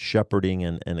shepherding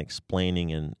and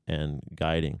explaining and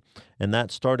guiding. And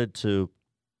that started to,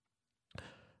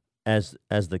 as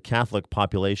the Catholic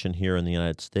population here in the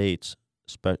United States,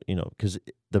 because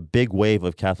the big wave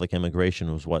of Catholic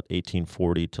immigration was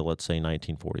 1840 to, let's say,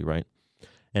 1940, right?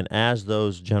 And as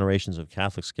those generations of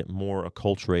Catholics get more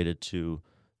acculturated to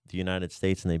the United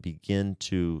States and they begin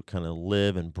to kind of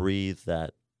live and breathe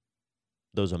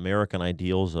those American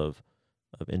ideals of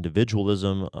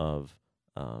individualism, of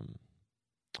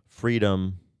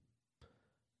freedom,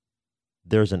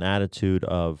 there's an attitude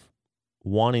of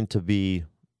wanting to be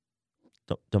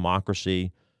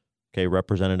democracy, okay,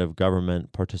 representative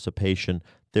government participation.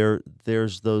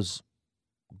 There's those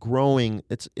growing,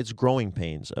 it's growing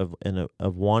pains of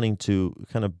wanting to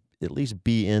kind of at least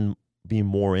be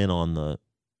more in on the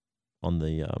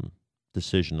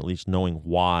decision, at least knowing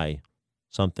why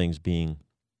something's being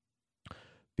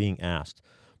asked.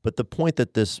 But the point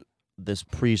that this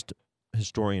priest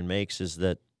historian makes is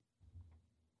that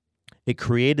it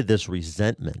created this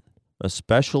resentment,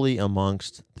 especially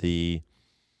amongst the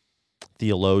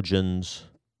theologians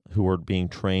who were being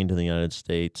trained in the United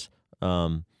States,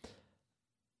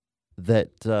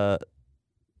 that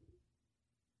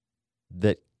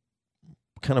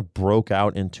kind of broke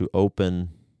out into open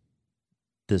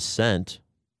dissent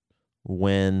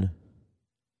when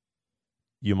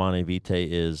Humanae Vitae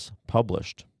is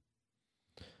published.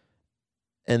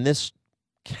 And this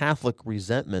Catholic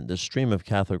resentment, this stream of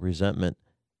Catholic resentment,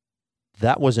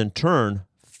 that was in turn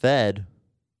fed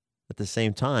at the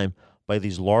same time by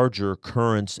these larger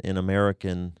currents in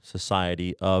American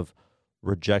society of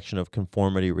rejection of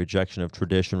conformity, rejection of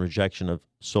tradition, rejection of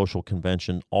social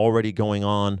convention, already going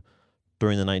on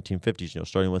during the 1950s,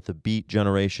 starting with the Beat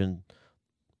generation,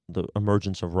 the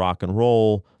emergence of rock and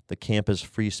roll, the campus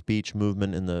free speech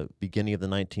movement in the beginning of the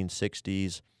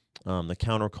 1960s, the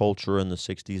counterculture in the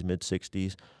 60s,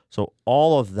 mid-60s. So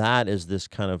all of that is this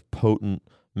kind of potent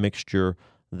mixture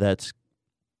that's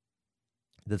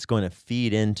going to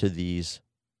feed into these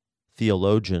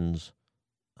theologians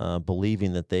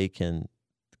believing that they can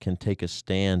take a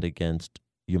stand against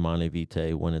Humanae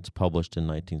Vitae when it's published in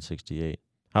 1968.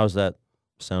 How's that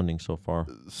sounding so far?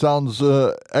 Sounds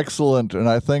excellent, and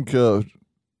I think to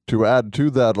add to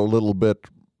that a little bit,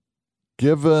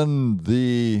 given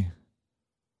the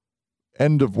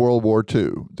end of World War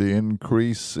II, the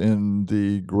increase in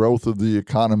the growth of the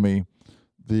economy,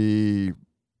 the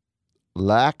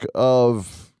lack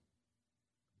of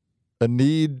a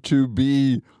need to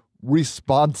be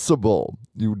responsible.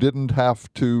 You didn't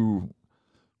have to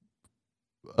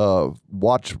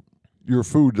watch your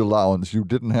food allowance. You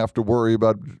didn't have to worry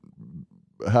about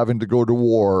having to go to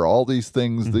war. All these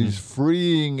things, these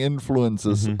freeing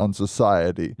influences on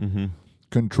society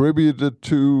contributed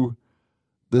to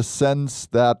the sense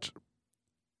that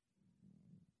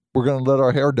we're going to let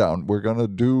our hair down. We're going to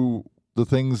do the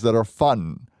things that are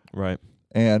fun. Right.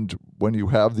 And when you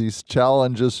have these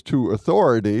challenges to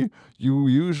authority, you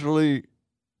usually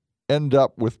end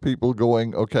up with people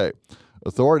going, okay,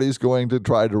 authority's going to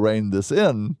try to rein this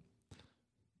in,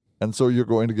 and so you're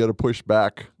going to get a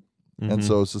pushback. And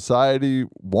so society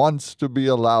wants to be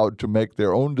allowed to make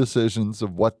their own decisions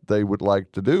of what they would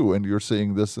like to do. And you're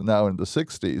seeing this now in the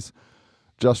 60s,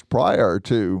 just prior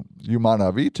to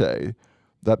Humanae Vitae,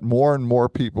 that more and more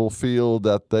people feel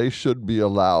that they should be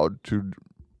allowed to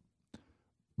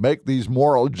make these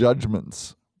moral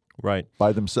judgments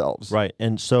by themselves. Right.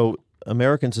 And so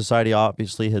American society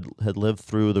obviously had lived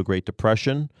through the Great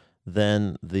Depression,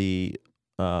 then the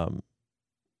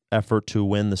effort to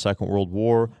win the Second World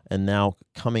War, and now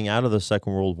coming out of the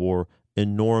Second World War,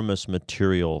 enormous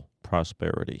material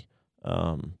prosperity,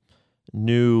 a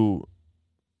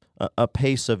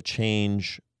pace of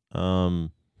change,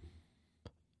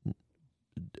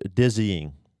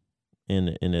 dizzying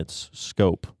in its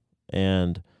scope,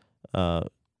 and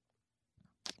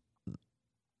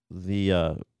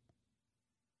the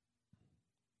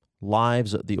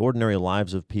ordinary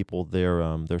lives of people,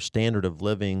 their standard of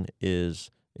living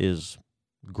is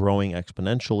growing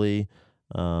exponentially.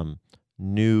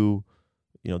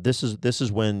 This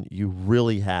is when you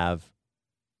really have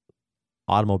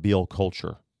automobile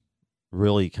culture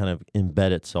really kind of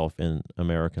embed itself in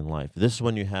American life. This is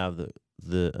when you have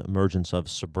the emergence of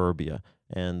suburbia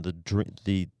and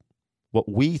the what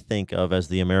we think of as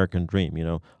the American dream.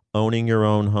 Owning your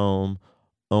own home,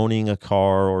 owning a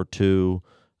car or two,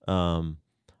 a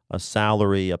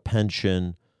salary, a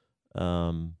pension,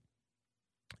 and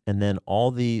then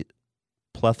all the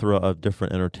plethora of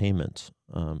different entertainments.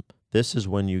 This is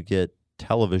when you get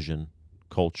television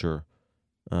culture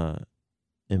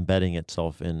embedding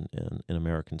itself in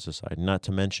American society, not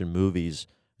to mention movies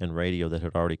and radio that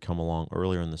had already come along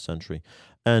earlier in the century.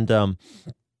 And,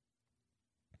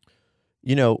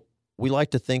 we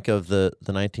like to think of the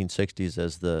 1960s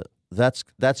as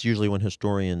that's usually when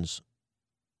historians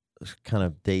kind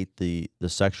of date the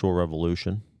sexual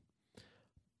revolution.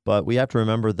 But we have to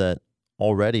remember that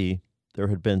already there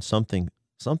had been something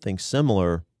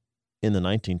similar in the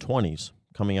 1920s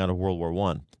coming out of World War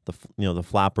I. The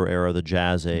flapper era, the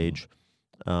jazz age,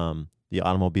 the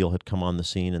automobile had come on the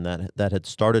scene, and that had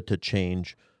started to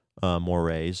change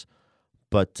mores.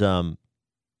 But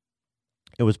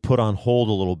it was put on hold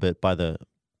a little bit by the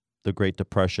Great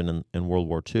Depression and World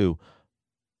War II.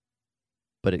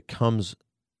 But it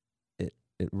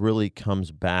really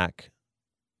comes back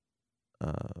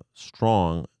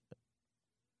strong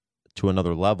to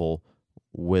another level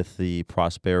with the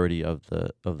prosperity of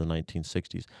the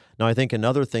 1960s. Now, I think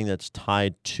another thing that's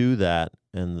tied to that,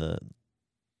 and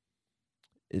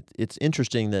it's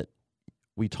interesting that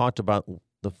we talked about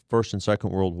the First and Second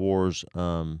World Wars.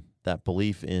 That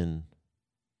belief in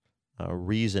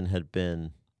reason had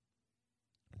been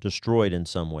destroyed in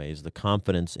some ways. The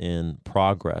confidence in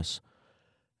progress.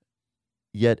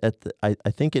 yet I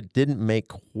think it didn't make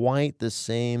quite the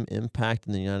same impact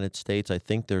in the United States. I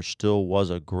think there still was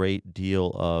a great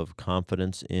deal of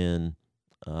confidence in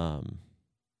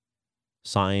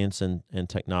science and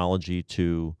technology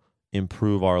to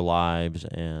improve our lives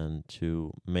and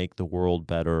to make the world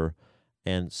better,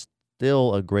 and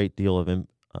still a great deal of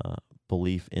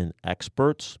belief in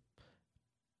experts,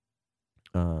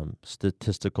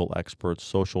 statistical experts,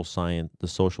 social science, the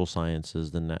social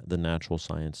sciences, the natural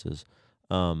sciences.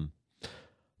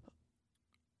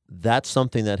 That's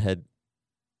something that had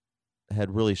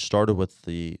really started with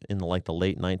in the late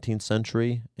 19th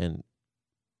century and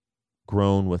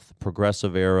grown with the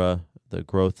progressive era, the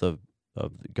growth of the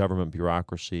government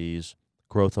bureaucracies,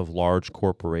 growth of large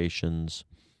corporations.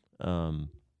 And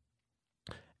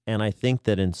I think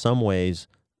that in some ways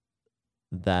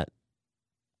that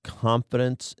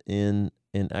confidence in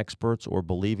experts, or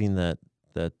believing that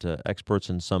experts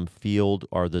in some field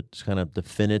are the kind of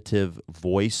definitive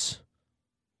voice,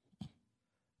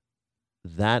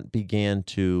 that began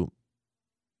to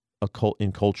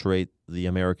enculturate the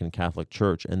American Catholic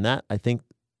Church. And that, I think,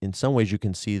 in some ways you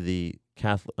can see the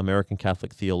American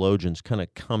Catholic theologians kind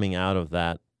of coming out of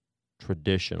that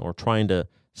tradition, or trying to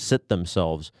sit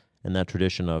themselves in that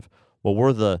tradition of, well,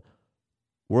 we're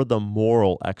the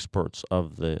moral experts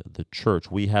of the church.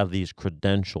 We have these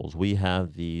credentials. We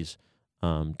have these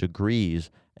degrees,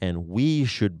 and we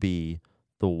should be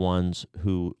the ones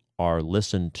who are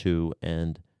listened to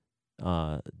and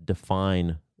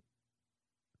define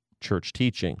church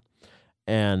teaching.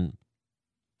 And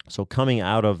so coming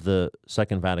out of the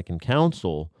Second Vatican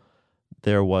Council,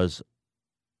 there was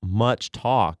much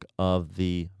talk of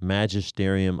the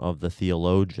magisterium of the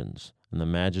theologians and the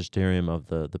magisterium of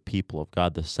the people of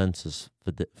God, the sensus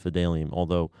fidelium,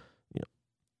 although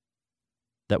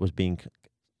that was being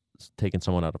taken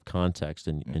somewhat out of context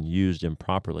and used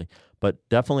improperly. But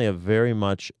definitely a very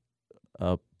much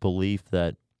belief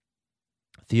that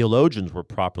theologians were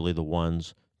properly the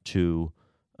ones to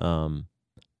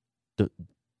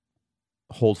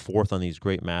hold forth on these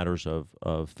great matters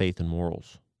of faith and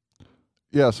morals.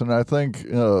 Yes, and I think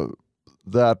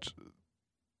that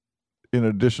in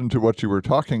addition to what you were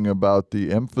talking about,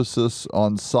 the emphasis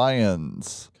on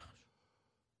science,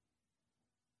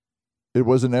 it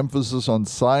was an emphasis on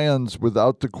science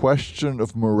without the question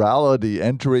of morality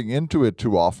entering into it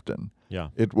too often. Yeah.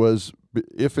 It was,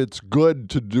 if it's good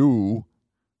to do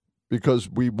because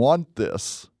we want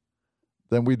this,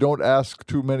 then we don't ask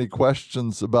too many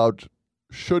questions about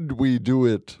should we do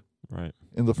it right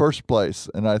in the first place.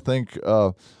 And I think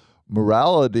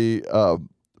morality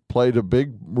played a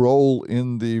big role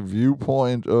in the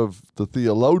viewpoint of the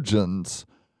theologians,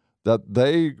 that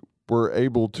they were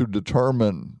able to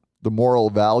determine the moral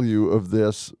value of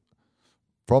this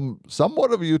from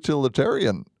somewhat of a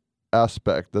utilitarian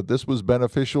aspect, that this was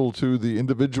beneficial to the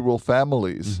individual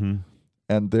families, mm-hmm.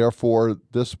 and therefore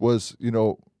this was,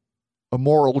 a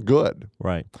moral good.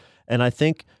 Right. And I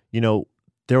think,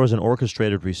 there was an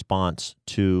orchestrated response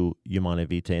to Humanae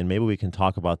Vitae, and maybe we can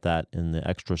talk about that in the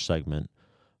extra segment.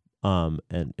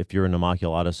 And if you're an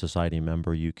Immaculata Society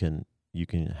member, you can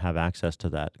have access to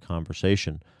that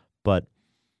conversation. But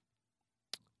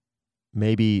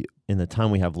maybe in the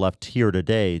time we have left here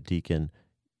today, Deacon,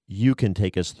 you can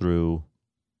take us through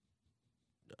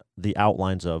the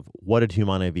outlines of what did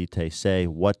Humanae Vitae say,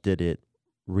 what did it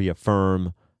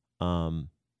reaffirm, and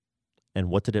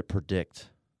what did it predict?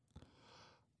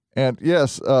 And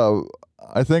yes,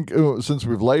 I think since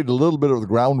we've laid a little bit of the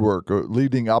groundwork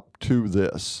leading up to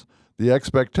this, the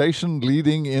expectation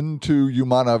leading into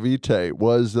Humanae Vitae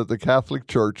was that the Catholic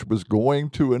Church was going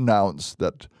to announce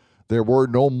that there were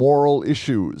no moral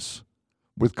issues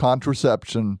with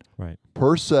contraception right.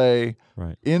 per se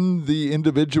right. in the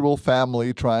individual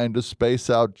family trying to space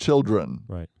out children.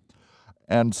 Right.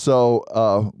 And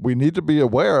so we need to be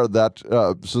aware that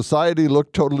society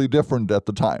looked totally different at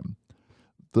the time.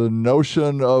 The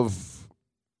notion of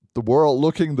the world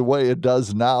looking the way it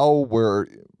does now, where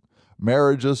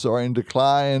marriages are in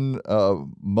decline,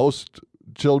 most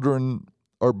children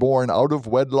are born out of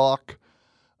wedlock,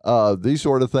 these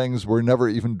sort of things were never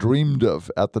even dreamed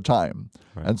of at the time.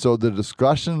 Right. And so the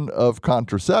discussion of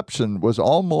contraception was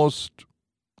almost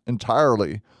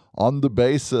entirely on the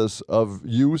basis of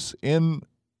use in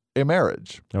a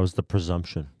marriage. That was the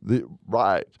presumption.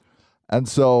 Right. And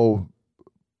so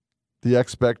the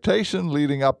expectation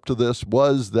leading up to this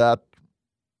was that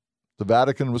the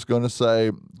Vatican was going to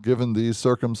say, given these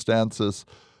circumstances,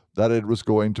 that it was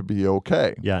going to be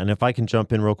okay. Yeah, and if I can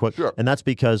jump in real quick. Sure. And that's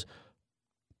because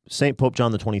St. Pope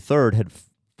John the 23rd had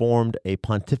formed a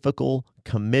pontifical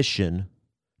commission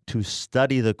to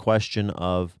study the question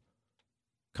of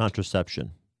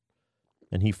contraception.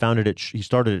 And he founded it. He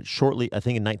started it shortly, I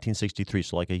think, in 1963,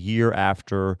 so like a year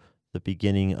after the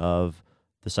beginning of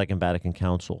the Second Vatican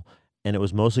Council. And it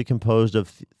was mostly composed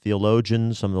of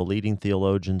theologians, some of the leading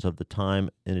theologians of the time,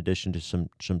 in addition to some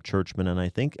churchmen. And I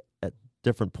think at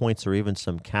different points there were even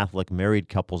some Catholic married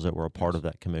couples that were a part of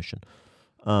that commission.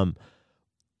 And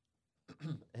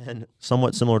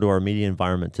somewhat similar to our media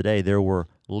environment today, there were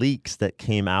leaks that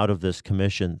came out of this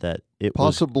commission that it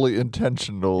possibly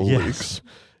intentional leaks.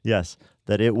 Yes,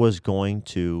 that it was going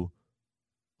to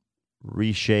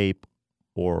reshape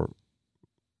or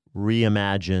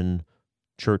reimagine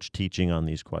church teaching on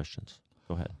these questions.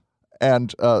 Go ahead.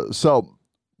 And so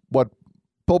what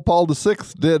Pope Paul VI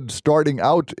did starting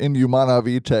out in Humanae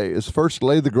Vitae is first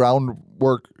lay the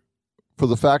groundwork for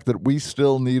the fact that we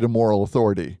still need a moral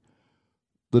authority.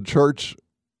 The church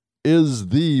is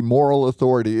the moral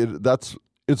authority. That's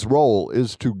its role,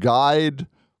 is to guide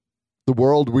the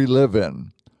world we live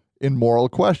in moral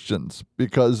questions,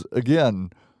 because, again,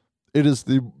 it is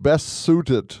the best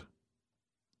suited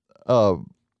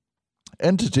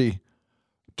entity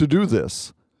to do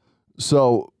this.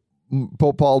 So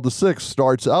Pope Paul VI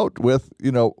starts out with,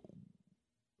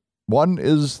 one,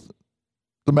 is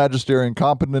the magisterium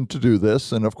competent to do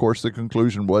this? And of course the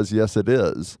conclusion was, yes, it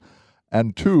is.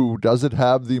 And two, does it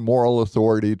have the moral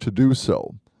authority to do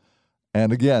so?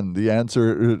 And again, the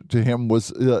answer to him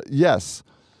was yes.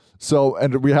 So,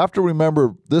 and we have to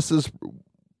remember, this is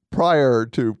prior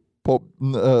to Pope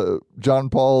John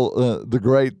Paul the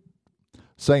Great,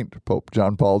 Saint Pope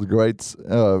John Paul the Great's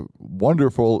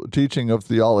wonderful teaching of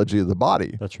theology of the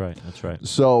body. That's right. That's right.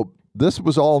 So this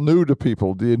was all new to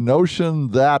people. The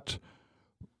notion that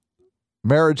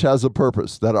marriage has a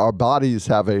purpose, that our bodies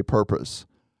have a purpose,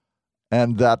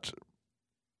 and that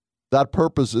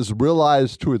purpose is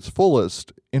realized to its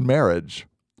fullest in marriage,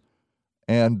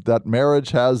 and that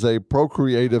marriage has a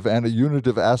procreative and a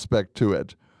unitive aspect to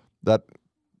it, that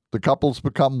the couples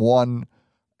become one,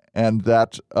 and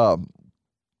that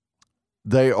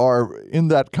they are, in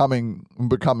that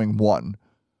becoming one,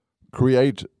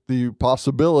 create the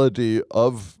possibility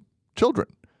of children.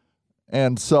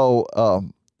 And so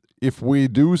if we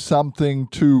do something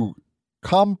to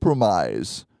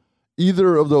compromise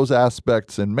either of those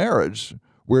aspects in marriage,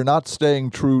 we're not staying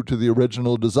true to the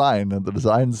original design, and the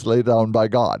design's laid down by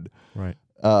God. Right.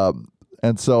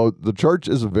 And so the church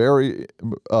is very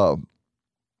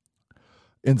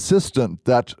insistent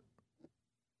that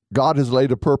God has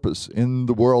laid a purpose in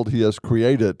the world he has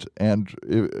created, and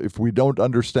if we don't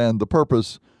understand the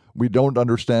purpose, we don't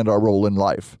understand our role in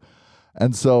life.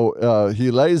 And so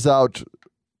he lays out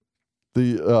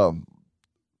the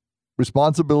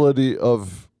responsibility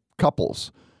of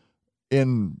couples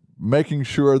in making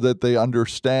sure that they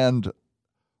understand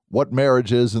what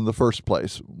marriage is in the first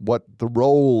place, what the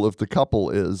role of the couple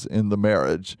is in the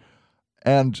marriage,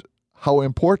 and how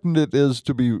important it is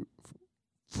to be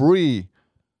free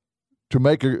to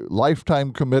make a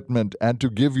lifetime commitment and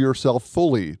to give yourself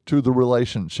fully to the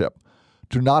relationship,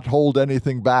 to not hold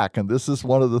anything back. And this is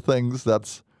one of the things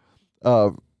that's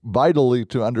vitally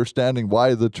to understanding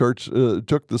why the church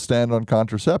took the stand on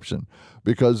contraception,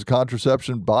 because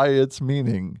contraception, by its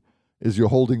meaning, is you're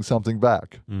holding something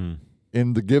back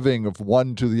in the giving of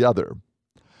one to the other.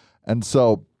 And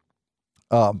so,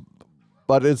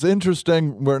 but it's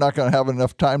interesting, we're not going to have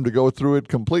enough time to go through it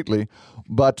completely,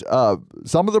 but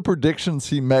some of the predictions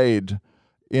he made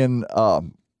in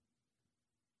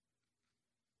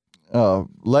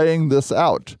laying this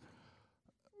out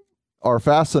are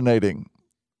fascinating.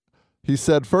 He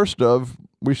said,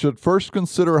 we should first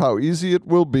consider how easy it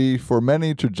will be for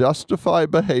many to justify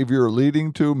behavior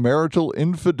leading to marital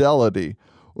infidelity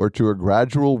or to a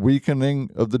gradual weakening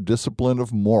of the discipline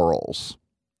of morals.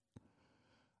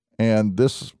 And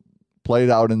this played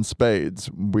out in spades.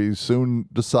 We soon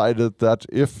decided that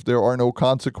if there are no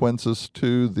consequences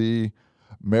to the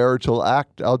marital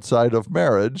act outside of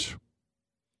marriage,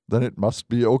 then it must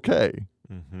be okay.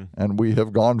 Mm-hmm. And we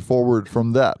have gone forward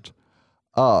from that.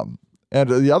 And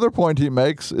the other point he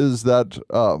makes is that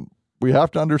we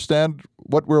have to understand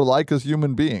what we're like as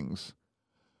human beings.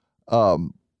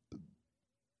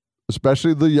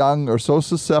 Especially the young are so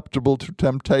susceptible to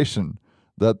temptation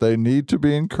that they need to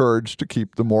be encouraged to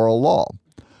keep the moral law.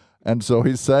 And so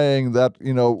he's saying that,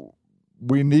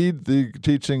 we need the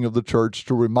teaching of the church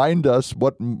to remind us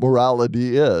what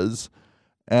morality is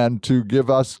and to give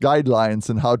us guidelines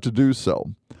in how to do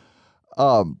so.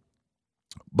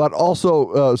 But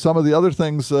also, some of the other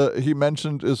things he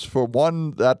mentioned is, for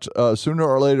one, that sooner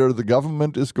or later the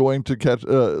government is going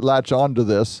to latch on to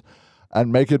this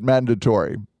and make it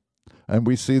mandatory. And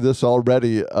we see this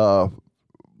already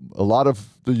A lot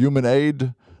of the human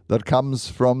aid that comes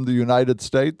from the United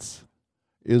States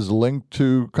is linked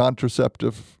to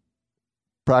contraceptive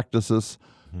practices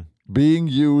being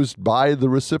used by the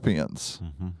recipients.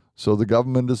 So the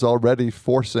government is already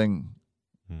forcing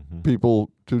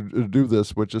people to do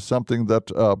this, which is something that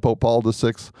Pope Paul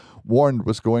VI warned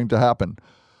was going to happen.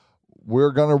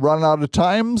 We're going to run out of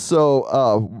time,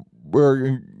 so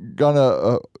we're going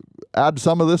to add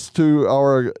some of this to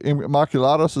our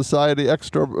Immaculata Society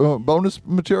extra bonus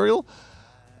material.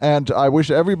 And I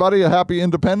wish everybody a happy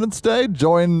Independence Day.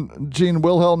 Join Gene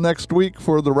Wilhelm next week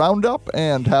for the Roundup,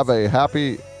 and have a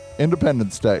happy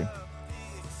Independence Day.